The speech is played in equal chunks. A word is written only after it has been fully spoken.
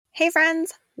Hey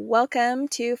friends, welcome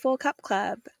to Full Cup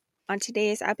Club. On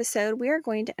today's episode, we are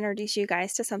going to introduce you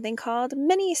guys to something called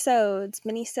minisodes.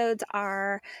 Minisodes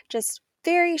are just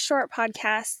very short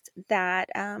podcasts that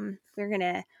we're going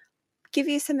to give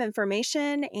you some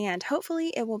information, and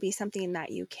hopefully it will be something that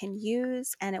you can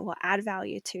use and it will add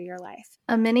value to your life.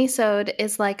 A minisode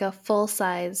is like a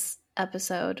full-size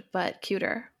episode, but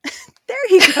cuter. There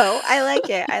you go. I like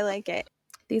it. I like it.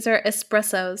 These are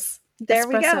espressos. There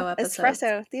we go. Episodes.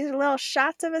 Espresso. These are little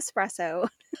shots of espresso.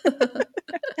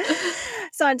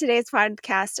 So on today's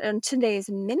podcast, on today's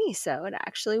mini-sode,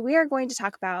 actually, we are going to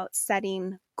talk about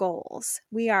setting goals.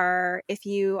 If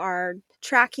you are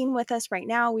tracking with us right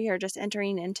now, we are just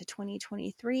entering into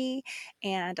 2023,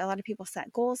 and a lot of people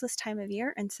set goals this time of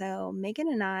year. And so Megan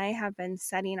and I have been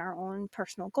setting our own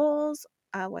personal goals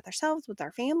with ourselves, with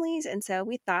our families. And so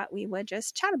we thought we would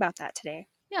just chat about that today.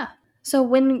 Yeah. So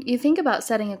when you think about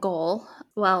setting a goal,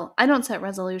 well, I don't set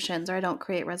resolutions or I don't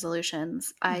create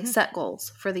resolutions. I set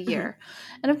goals for the year.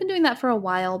 And I've been doing that for a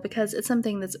while because it's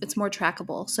something it's more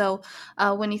trackable. So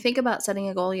when you think about setting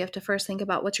a goal, you have to first think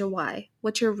about what's your why?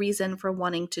 What's your reason for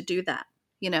wanting to do that?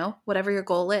 Whatever your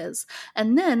goal is.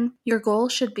 And then your goal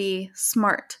should be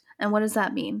SMART. And what does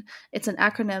that mean? It's an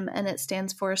acronym and it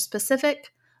stands for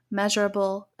specific,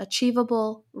 measurable,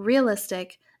 achievable,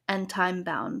 realistic, and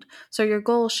time-bound. So your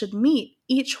goal should meet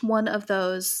each one of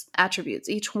those attributes,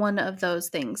 each one of those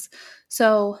things.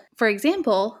 So, for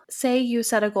example, say you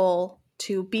set a goal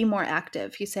to be more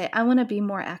active. You say, I want to be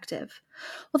more active.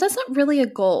 Well, that's not really a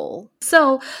goal.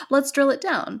 So let's drill it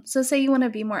down. So say you want to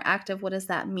be more active. What does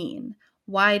that mean?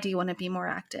 Why do you want to be more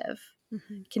active?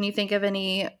 Can you think of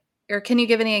any, or can you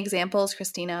give any examples,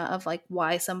 Christina, of like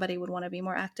why somebody would want to be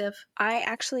more active? I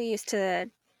actually used to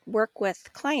work with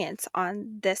clients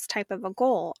on this type of a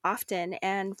goal often,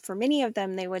 and for many of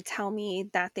them they would tell me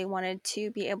that they wanted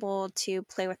to be able to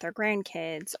play with their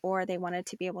grandkids, or they wanted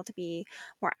to be able to be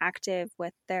more active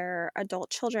with their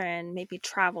adult children, maybe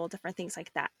travel, different things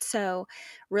like that. So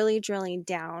really drilling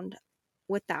down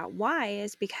with that why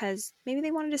is because maybe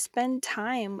they wanted to spend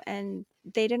time and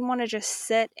they didn't want to just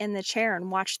sit in the chair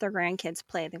and watch their grandkids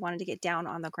play. They wanted to get down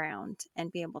on the ground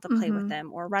and be able to play with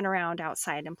them, or run around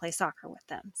outside and play soccer with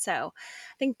them. So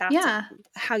I think that's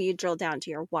how you drill down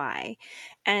to your why.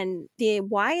 And the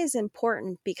why is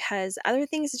important because other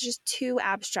things is just too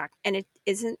abstract and it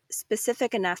isn't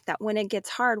specific enough that when it gets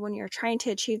hard, when you're trying to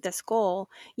achieve this goal,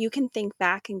 you can think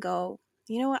back and go,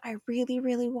 you know what, I really,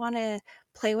 really want to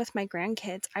play with my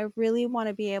grandkids. I really want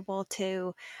to be able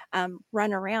to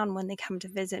run around when they come to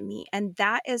visit me. And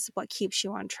that is what keeps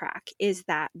you on track, is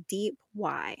that deep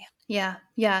why. Yeah,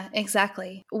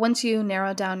 exactly. Once you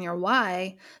narrow down your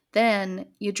why, then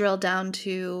you drill down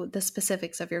to the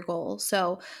specifics of your goal.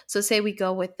 So say we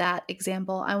go with that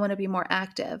example, I want to be more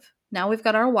active. Now we've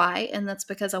got our why, and that's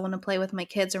because I want to play with my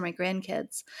kids or my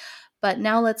grandkids. But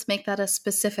now let's make that a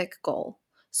specific goal.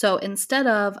 So instead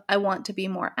of I want to be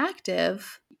more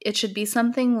active, it should be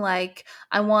something like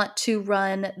I want to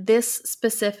run this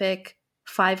specific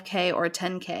 5K or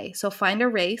 10K. So find a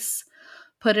race,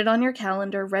 put it on your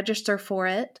calendar, register for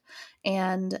it,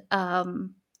 and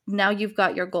now you've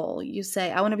got your goal. You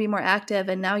say, I want to be more active,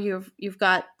 and now you've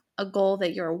got a goal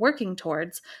that you're working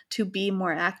towards to be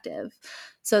more active.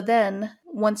 So then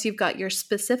once you've got your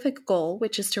specific goal,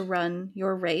 which is to run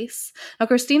your race. Now,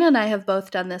 Christina and I have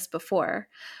both done this before.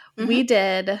 We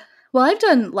did, well, I've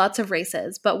done lots of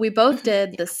races, but we both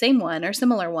did the same one or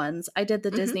similar ones. I did the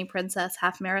Disney Princess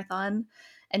Half Marathon,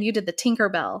 and you did the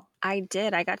Tinkerbell. I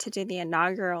did. I got to do the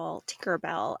inaugural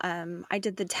Tinkerbell. I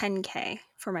did the 10K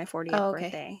for my 40th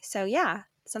birthday. So yeah,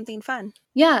 something fun.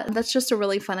 Yeah, that's just a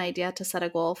really fun idea to set a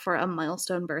goal for a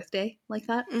milestone birthday like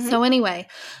that. So anyway,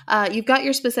 you've got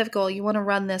your specific goal. You want to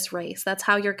run this race. That's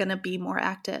how you're going to be more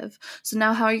active. So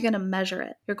now how are you going to measure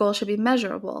it? Your goal should be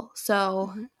measurable.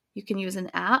 So you can use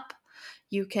an app.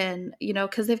 You can,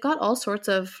 because they've got all sorts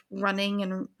of running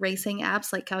and racing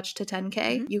apps like Couch to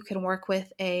 10K. You can work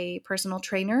with a personal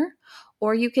trainer,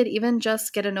 or you could even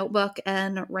just get a notebook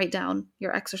and write down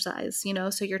your exercise,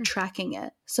 so you're tracking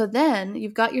it. So then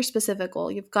you've got your specific goal.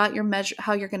 You've got your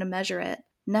how you're going to measure it.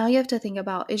 Now you have to think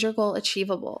about, is your goal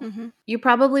achievable? You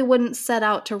probably wouldn't set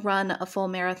out to run a full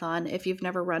marathon if you've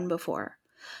never run before.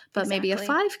 But maybe a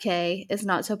 5K is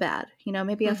not so bad.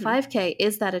 Maybe a 5K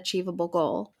is that achievable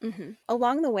goal.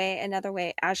 Along the way, another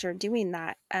way as you're doing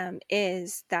that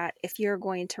is that if you're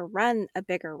going to run a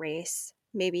bigger race,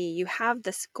 maybe you have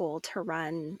this goal to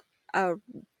run a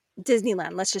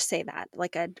Disneyland, let's just say that,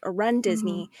 like a Run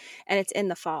Disney, and it's in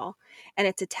the fall, and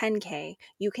it's a 10K,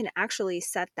 you can actually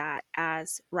set that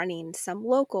as running some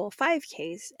local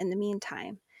 5Ks in the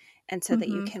meantime, and so that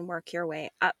you can work your way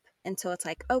up And so it's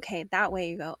like, okay, that way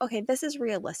you go, okay, this is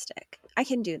realistic. I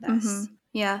can do Mm-hmm. this.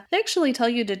 Yeah, they actually tell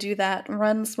you to do that.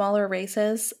 Run smaller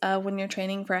races when you're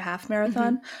training for a half Mm-hmm.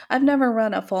 marathon. I've never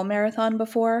run a full marathon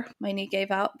before. My knee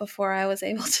gave out before I was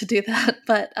able to do that.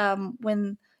 But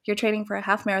when you're training for a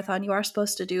half marathon, you are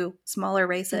supposed to do smaller Mm-hmm.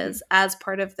 races as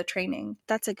part of the training.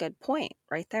 That's a good point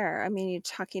right there. I mean, you're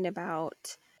talking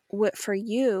about what for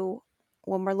you,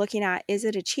 when we're looking at is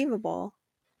it achievable,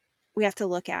 we have to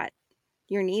look at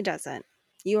your knee doesn't.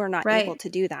 You are not able Right. to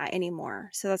do that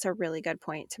anymore. So that's a really good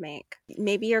point to make.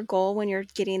 Maybe your goal, when you're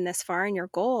getting this far in your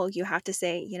goal, you have to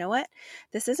say, you know what?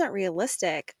 This isn't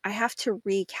realistic. I have to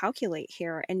recalculate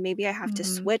here. And maybe I have to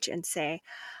Mm-hmm. switch and say,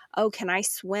 oh, can I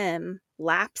swim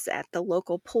laps at the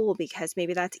local pool? Because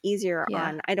maybe that's easier Yeah.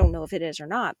 on, I don't know if it is or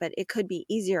not, but it could be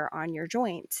easier on your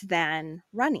joints than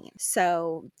running.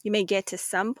 So you may get to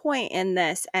some point in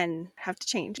this and have to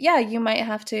change. Yeah, you might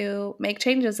have to make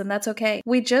changes, and that's okay.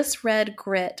 We just read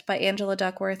Grit by Angela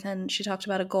Duckworth, and she talked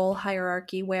about a goal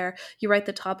hierarchy where you write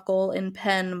the top goal in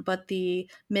pen, but the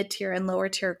mid tier and lower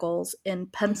tier goals in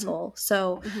Mm-hmm. pencil.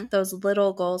 So Mm-hmm. those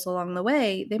little goals along the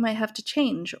way, they might have to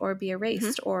change or be Mm-hmm.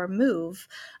 erased or move.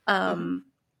 Mm-hmm.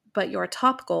 But your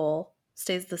top goal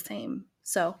stays the same.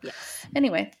 So Yes.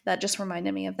 anyway, that just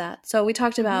reminded me of that. So we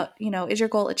talked Mm-hmm. about, is your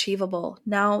goal achievable?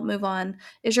 Now move on.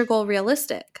 Is your goal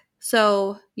realistic?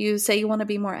 So you say you want to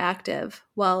be more active.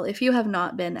 Well, if you have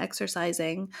not been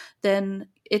exercising, then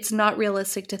it's not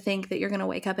realistic to think that you're going to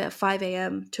wake up at 5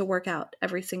 a.m. to work out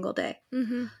every single day.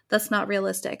 Mm-hmm. That's not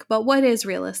realistic. But what is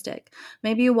realistic?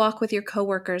 Maybe you walk with your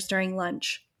coworkers during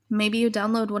lunch. Maybe you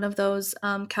download one of those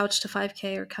Couch to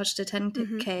 5K or Couch to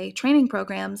Mm-hmm. 10K training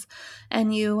programs,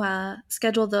 and you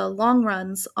schedule the long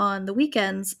runs on the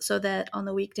weekends so that on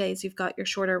the weekdays you've got your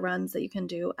shorter runs that you can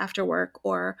do after work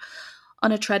or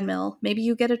on a treadmill. Maybe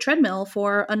you get a treadmill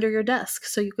for under your desk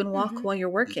so you can walk Mm-hmm. while you're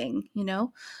working.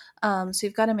 So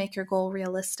you've got to make your goal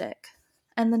realistic.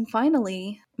 And then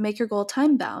finally, make your goal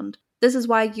time bound. This is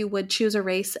why you would choose a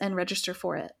race and register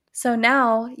for it. So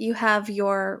now you have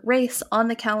your race on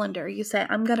the calendar. You say,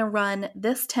 I'm going to run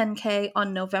this 10K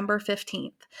on November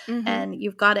 15th. Mm-hmm. And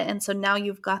you've got it. And so now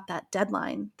you've got that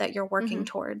deadline that you're Mm-hmm. working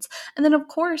towards. And then, of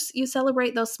course, you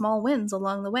celebrate those small wins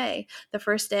along the way. The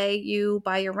first day, you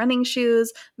buy your running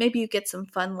shoes. Maybe you get some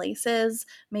fun laces.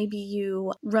 Maybe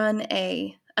you run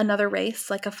another race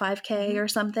like a 5K Mm-hmm. or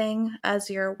something as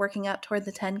you're working up toward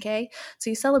the 10K. So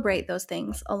you celebrate those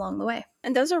things along the way.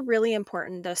 And those are really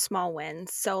important, those small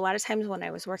wins. So a lot of times when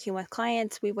I was working with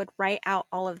clients, we would write out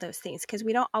all of those things because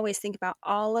we don't always think about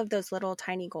all of those little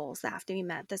tiny goals that have to be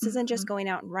met. This isn't just Mm-hmm. going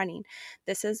out and running.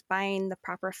 This is buying the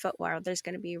proper footwear. There's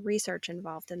going to be research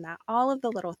involved in that, all of the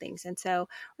little things. And so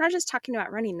we're not just talking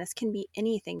about running. This can be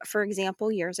anything. For example,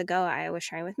 years ago, I was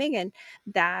sharing with Megan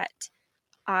that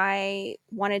I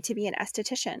wanted to be an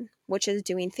esthetician, which is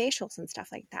doing facials and stuff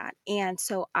like that. And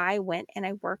so I went and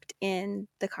I worked in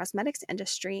the cosmetics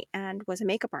industry and was a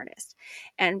makeup artist.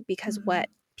 And because Mm-hmm. what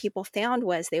people found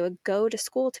was they would go to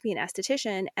school to be an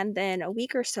esthetician, and then a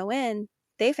week or so in,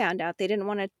 they found out they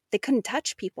couldn't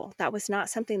touch people. That was not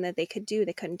something that they could do.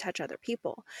 They couldn't touch other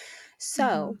people. Mm-hmm.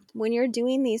 So when you're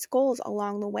doing these goals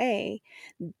along the way,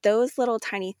 those little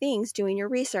tiny things, doing your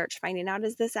research, finding out,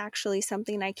 is this actually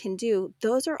something I can do?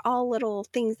 Those are all little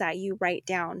things that you write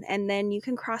down, and then you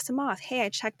can cross them off. Hey, I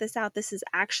checked this out. This is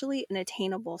actually an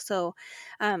attainable. So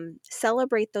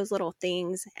celebrate those little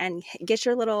things and get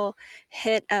your little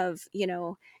hit of,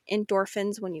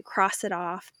 endorphins when you cross it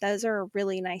off. Those are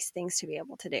really nice things to be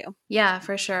able to do. Yeah,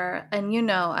 for sure.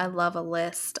 And I love a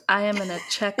list. I am going to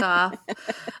check off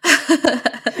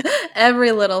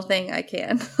every little thing I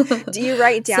can. Do you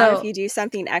write down if So you do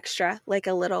something extra, like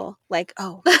a little, like,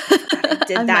 oh, I forgot I I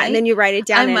did that. And then might, you write it I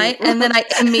down and might, and then I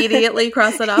immediately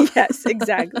cross it off. yes,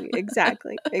 exactly.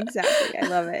 Exactly. Exactly. I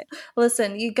love it.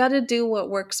 Listen, you got to do what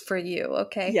works for you,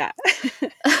 okay? Yeah.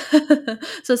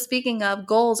 So speaking of,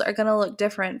 goals are going to look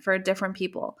different for different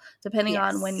people, depending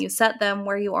on when Yes. you set them,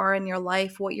 where you are in your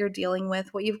life, what you're dealing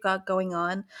with, what you've got going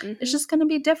on. It's Mm-hmm. just going to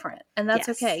be different, and that's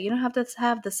okay. Yes. You don't have to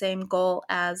have the same goal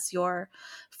as your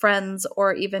friends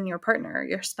or even your partner,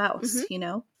 your Mm-hmm. spouse.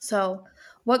 So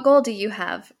what goal do you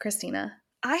have, Christina?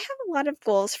 I have a lot of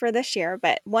goals for this year,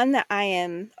 but one that I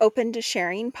am open to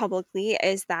sharing publicly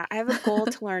is that I have a goal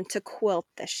to learn to quilt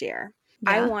this year.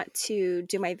 I Yeah. want to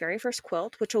do my very first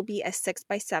quilt, which will be a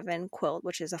 6x7 quilt,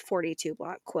 which is a 42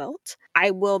 block quilt. I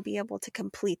will be able to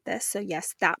complete this. So,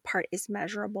 yes, that part is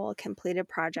measurable, a completed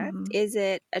project. Mm-hmm. Is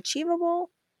it achievable?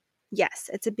 Yes,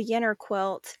 it's a beginner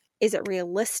quilt. Is it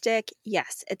realistic?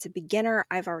 Yes, it's a beginner.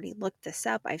 I've already looked this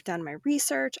up. I've done my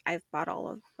research. I've bought all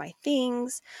of my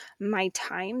things. My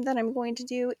time that I'm going to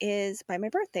do is by my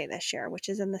birthday this year, which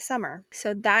is in the summer.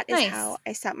 So that is how Nice.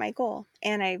 I set my goal.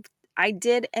 And I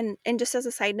did, and just as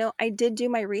a side note, I did do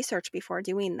my research before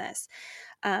doing this.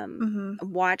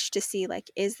 Mm-hmm. Watch to see, like,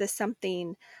 is this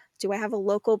something, do I have a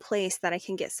local place that I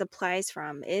can get supplies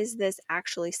from? Is this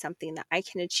actually something that I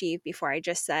can achieve before I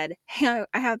just said, hey,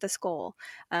 I have this goal?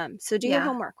 So do your Yeah.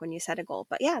 homework when you set a goal.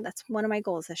 But yeah, that's one of my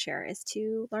goals this year, is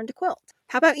to learn to quilt.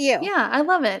 How about you? Yeah, I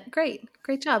love it. Great.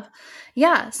 Great job.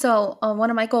 Yeah. So, one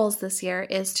of my goals this year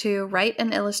is to write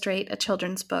and illustrate a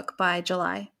children's book by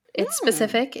July. It's Hmm.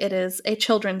 specific. It is a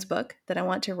children's book that I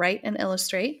want to write and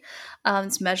illustrate.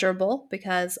 It's measurable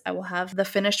because I will have the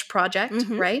finished project,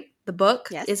 Mm-hmm. right? The book.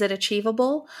 Yes. Is it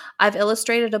achievable? I've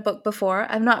illustrated a book before.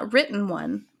 I've not written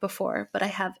one before, but I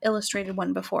have illustrated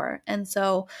one before. And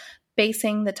so,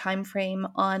 basing the time frame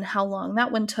on how long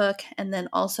that one took, and then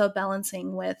also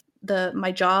balancing with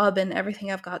my job and everything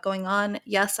I've got going on,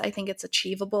 yes, I think it's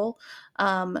achievable,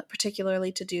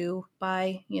 particularly to do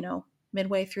by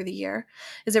midway through the year.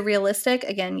 Is it realistic?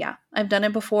 Again, yeah, I've done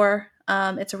it before.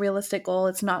 It's a realistic goal.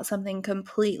 It's not something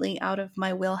completely out of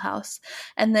my wheelhouse.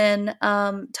 And then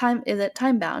time, is it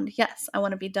time bound? Yes, I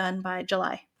want to be done by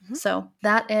July. Mm-hmm. So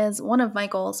that is one of my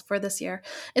goals for this year.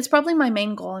 It's probably my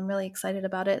main goal. I'm really excited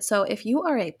about it. So if you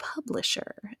are a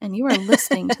publisher and you are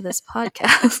listening to this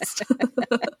podcast,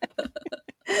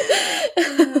 Oh,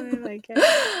 I like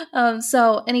it.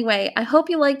 So anyway, I hope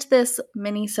you liked this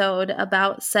mini-sode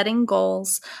about setting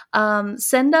goals.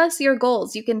 Send us your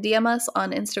goals. You can DM us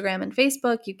on Instagram and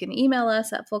Facebook. You can email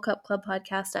us at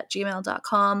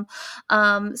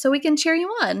fullcupclubpodcast@gmail.com, so we can cheer you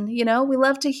on. We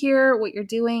love to hear what you're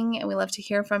doing, and we love to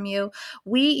hear from you.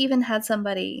 We even had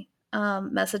somebody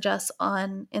message us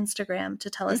on Instagram to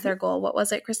tell us Mm-hmm. their goal. What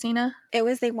was it, Christina? It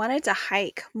was, they wanted to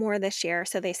hike more this year,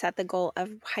 so they set the goal of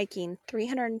hiking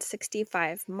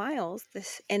 365 miles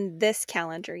this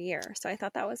calendar year. So I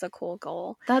thought that was a cool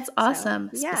goal. That's So awesome.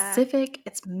 yeah. Specific,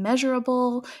 it's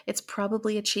measurable, it's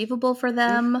probably achievable for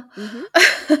Mm-hmm. them. Mm-hmm.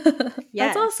 That's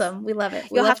Yes. awesome. We love it.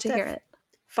 We You'll love have to to hear it.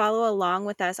 follow along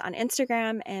with us on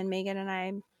Instagram, and Megan and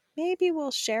I maybe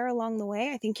we'll share along the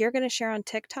way. I think you're going to share on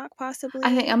TikTok I think possibly.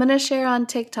 I'm going to share on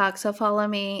TikTok, so follow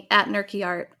me at Nerky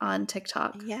Art on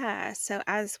TikTok. Yeah. So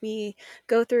as we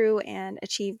go through and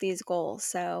achieve these goals.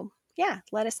 So yeah,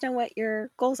 let us know what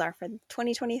your goals are for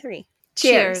 2023.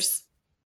 Cheers. Cheers.